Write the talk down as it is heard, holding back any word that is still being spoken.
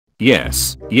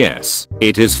Yes,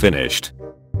 it is finished.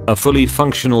 A fully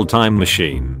functional time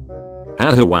machine.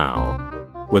 Ah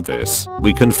wow. With this,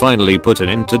 we can finally put an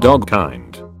end to dog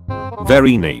kind.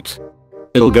 Very neat.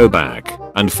 It'll go back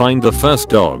and find the first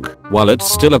dog while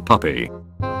it's still a puppy.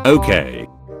 Okay.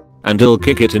 And it'll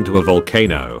kick it into a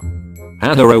volcano.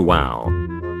 Oh wow.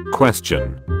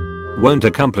 Question. Won't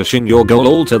accomplishing your goal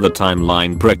alter the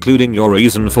timeline precluding your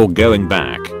reason for going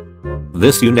back?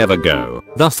 This you never go,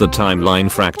 thus the timeline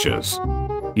fractures.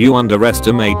 You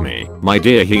underestimate me, my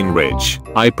dear Heinrich.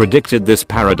 I predicted this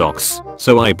paradox,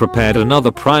 so I prepared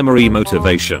another primary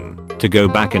motivation to go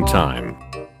back in time.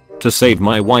 To save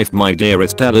my wife, my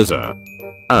dearest Eliza.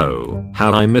 Oh,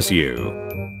 how I miss you.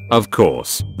 Of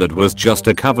course, that was just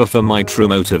a cover for my true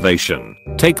motivation.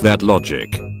 Take that logic.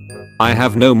 I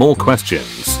have no more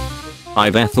questions.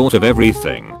 I've thought of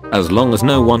everything. As long as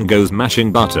no one goes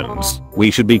mashing buttons, we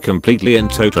should be completely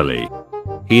and totally.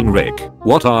 Heinrich,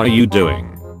 what are you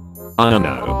doing? I don't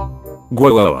know.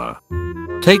 Guoa.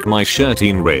 Take my shirt,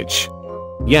 Heinrich.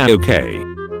 Yeah, okay.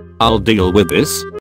 I'll deal with this.